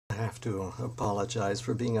have to apologize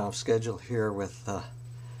for being off schedule here with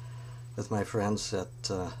my friends at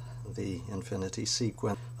the Infinity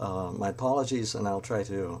Sequence. My apologies, and I'll try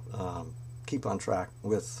to keep on track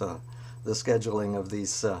with the scheduling of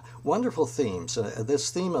these wonderful themes.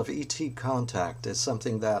 This theme of ET contact is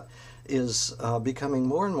something that is becoming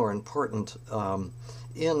more and more important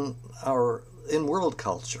in world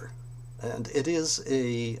culture. And it is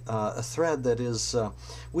a thread that is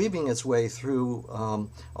weaving its way through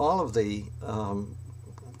all of the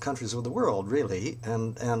countries of the world, really,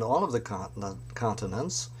 and all of the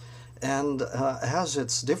continents, and has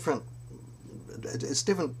its different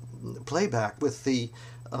playback with the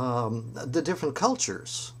different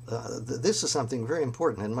cultures. This is something very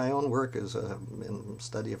important in my own work as in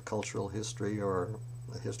study of cultural history or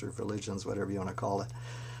the history of religions, whatever you want to call it.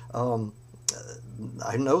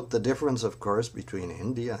 I note the difference, of course, between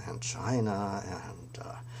India and China and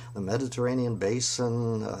the Mediterranean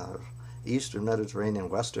basin, Eastern Mediterranean,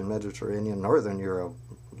 Western Mediterranean, Northern Europe,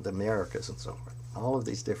 the Americas, and so forth. All of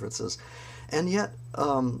these differences. And yet,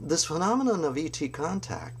 this phenomenon of ET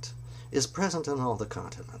contact is present in all the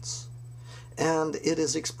continents. And it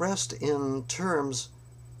is expressed in terms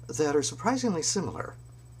that are surprisingly similar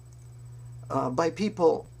by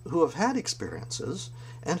people who have had experiences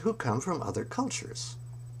and who come from other cultures.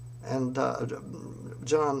 And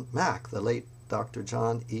John Mack, the late Dr.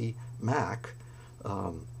 John E. Mack,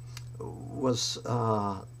 was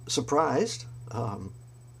surprised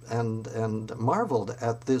and marveled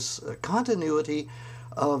at this continuity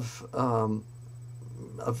of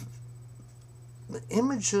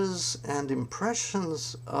images and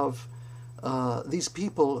impressions of these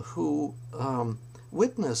people who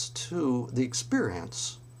witnessed to the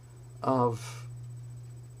experience of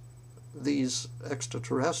these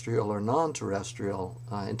extraterrestrial or non-terrestrial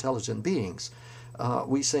intelligent beings.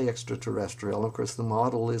 We say extraterrestrial. Of course, the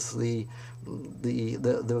model is the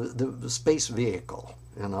space vehicle,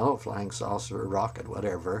 you know, flying saucer, rocket,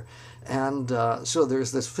 whatever. And so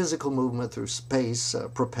there's this physical movement through space,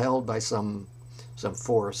 propelled by some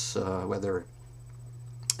force, whether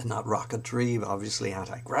not rocketry, obviously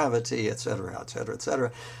anti-gravity, etc., etc.,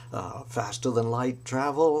 etc., faster than light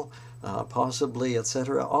travel, possibly,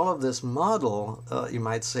 etc. All of this model, you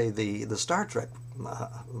might say the Star Trek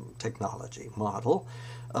technology model,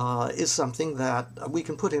 is something that we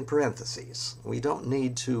can put in parentheses. We don't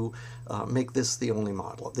need to make this the only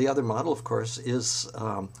model. The other model, of course, is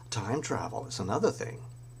time travel is another thing,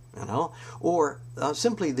 you know, or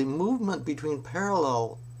simply the movement between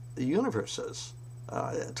parallel universes,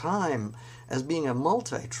 time as being a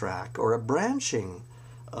multi-track or a branching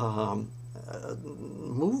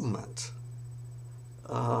movement,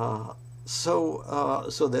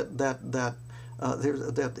 so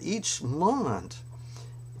that each moment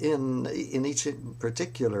in each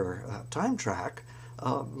particular time track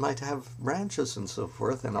might have branches and so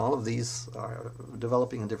forth, and all of these are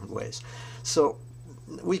developing in different ways. So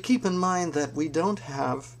we keep in mind that we don't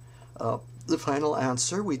have the final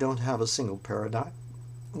answer. We don't have a single paradigm.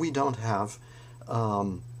 We don't have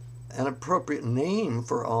an appropriate name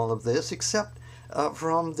for all of this, except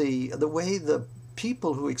from the way the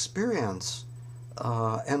people who experience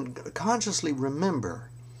and consciously remember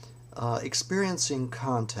experiencing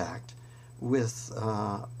contact with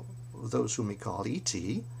those whom we call ET,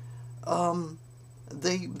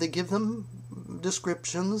 they give them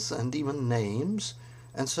descriptions and even names,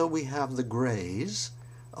 and so we have the Greys.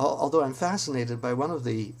 Although I'm fascinated by one of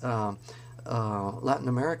the Latin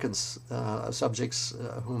American subjects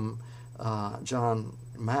whom John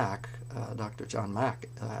Mack, Dr. John Mack,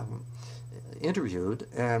 interviewed,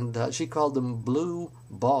 and she called them blue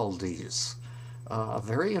baldies. A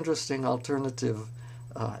very interesting alternative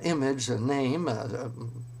image and name,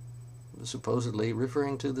 supposedly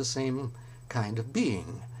referring to the same kind of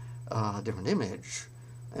being, different image.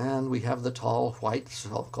 And we have the tall whites,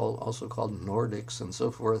 also called Nordics and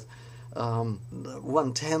so forth.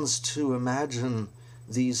 One tends to imagine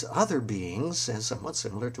these other beings as somewhat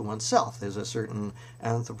similar to oneself. There's a certain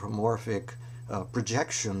anthropomorphic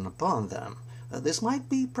projection upon them. This might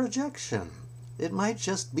be projection. It might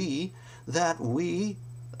just be that we,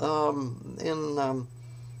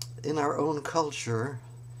 in our own culture,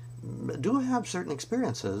 do have certain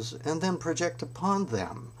experiences and then project upon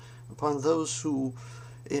them, upon those who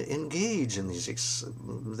engage in these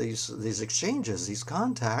exchanges, these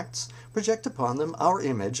contacts, project upon them our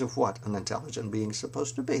image of what an intelligent being is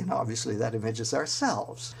supposed to be. And obviously that image is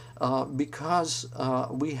ourselves, because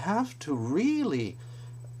we have to really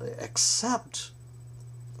accept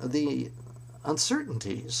the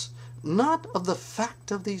uncertainties, not of the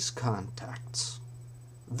fact of these contacts.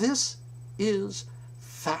 This is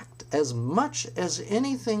fact as much as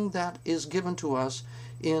anything that is given to us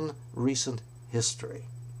in recent history.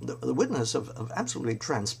 The witness of absolutely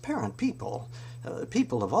transparent people,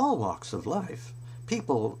 people of all walks of life,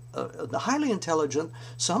 people highly intelligent,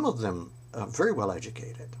 some of them very well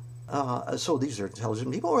educated. So these are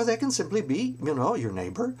intelligent people, or they can simply be, your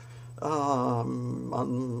neighbor in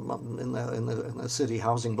the city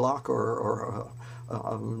housing block, or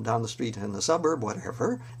down the street in the suburb,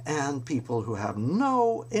 whatever, and people who have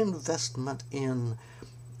no investment in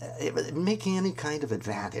making any kind of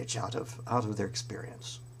advantage out of their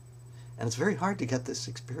experience. And it's very hard to get this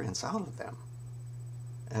experience out of them.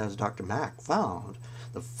 As Dr. Mack found,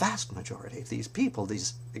 the vast majority of these people,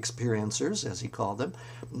 these experiencers, as he called them,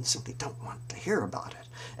 simply don't want to hear about it.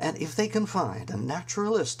 And if they can find a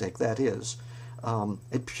naturalistic, that is, a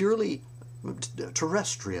purely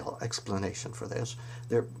terrestrial explanation for this,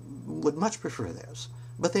 they would much prefer this.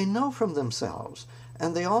 But they know from themselves,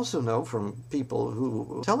 and they also know from people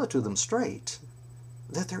who tell it to them straight,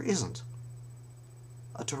 that there isn't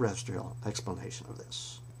a terrestrial explanation of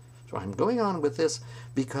this. So I'm going on with this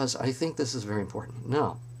because I think this is very important.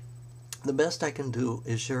 Now, the best I can do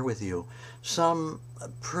is share with you some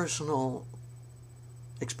personal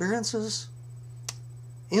experiences,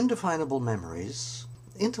 indefinable memories,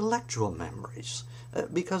 intellectual memories,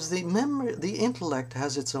 because the intellect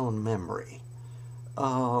has its own memory,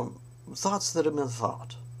 thoughts that have been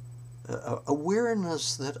thought,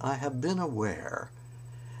 awareness that I have been aware,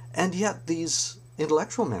 and yet these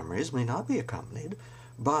intellectual memories may not be accompanied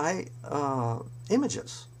by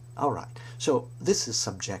images. All right, so this is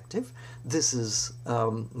subjective. This is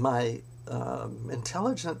my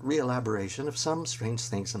intelligent re-elaboration of some strange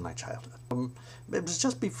things in my childhood. It was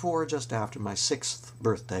just after my 6th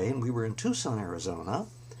birthday, and we were in Tucson, Arizona.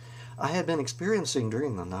 I had been experiencing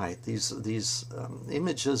during the night these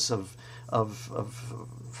images of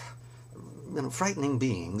frightening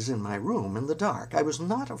beings in my room in the dark. I was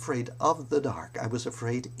not afraid of the dark. I was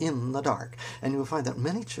afraid in the dark. And you'll find that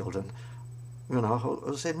many children,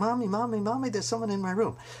 who say, "Mommy, Mommy, Mommy, there's someone in my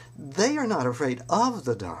room." They are not afraid of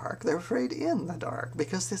the dark. They're afraid in the dark,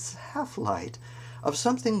 because this half-light of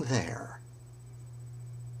something there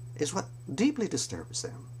is what deeply disturbs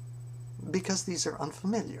them, because these are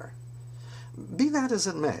unfamiliar. Be that as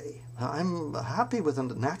it may, I'm happy with a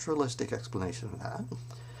naturalistic explanation of that.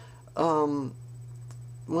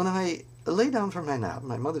 When I lay down for my nap,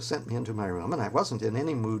 my mother sent me into my room, and I wasn't in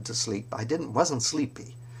any mood to sleep. Wasn't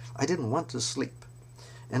sleepy. I didn't want to sleep.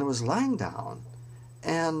 And I was lying down,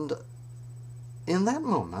 and in that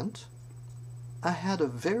moment, I had a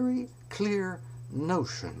very clear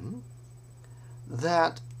notion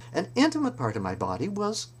that an intimate part of my body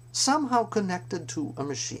was somehow connected to a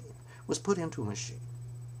machine, was put into a machine.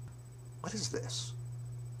 What is this?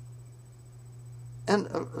 And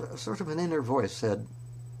a sort of an inner voice said,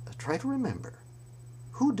 "Try to remember.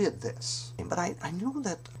 Who did this?" But I knew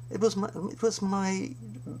that it was my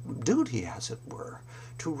duty, as it were,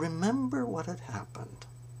 to remember what had happened.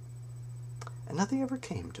 And nothing ever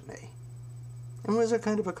came to me. It was a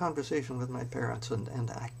kind of a conversation with my parents,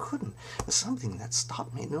 and I couldn't. It was something that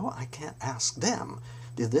stopped me. No, I can't ask them.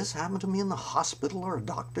 Did this happen to me in the hospital, or a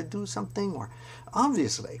doctor do something? Or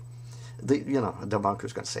obviously, the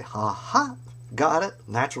debunker's going to say, "Ha ha, got it,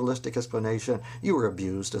 naturalistic explanation. You were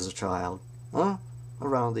abused as a child,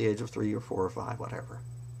 around the age of 3 or 4 or 5, whatever.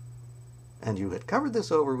 And you had covered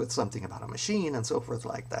this over with something about a machine and so forth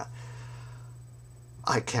like that."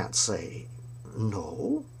 I can't say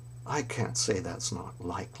no. I can't say that's not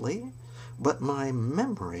likely. But my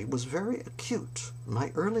memory was very acute.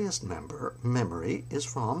 My earliest memory is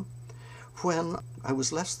from when I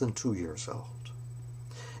was less than 2 years old.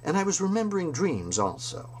 And I was remembering dreams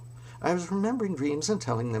also. I was remembering dreams and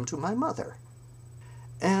telling them to my mother.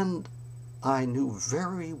 And I knew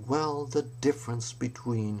very well the difference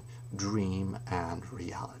between dream and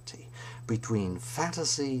reality, between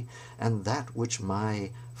fantasy and that which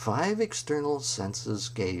my 5 external senses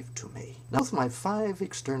gave to me. Now, both my 5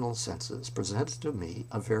 external senses presented to me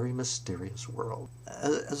a very mysterious world.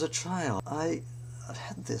 As a child, I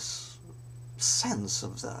had this sense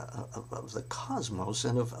of the cosmos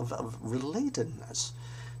and of relatedness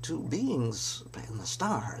to beings in the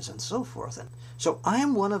stars and so forth. And so I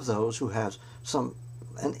am one of those who has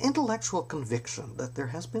an intellectual conviction that there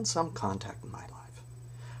has been some contact in my life,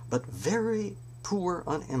 but very poor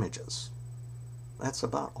on images. That's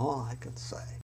about all I can say.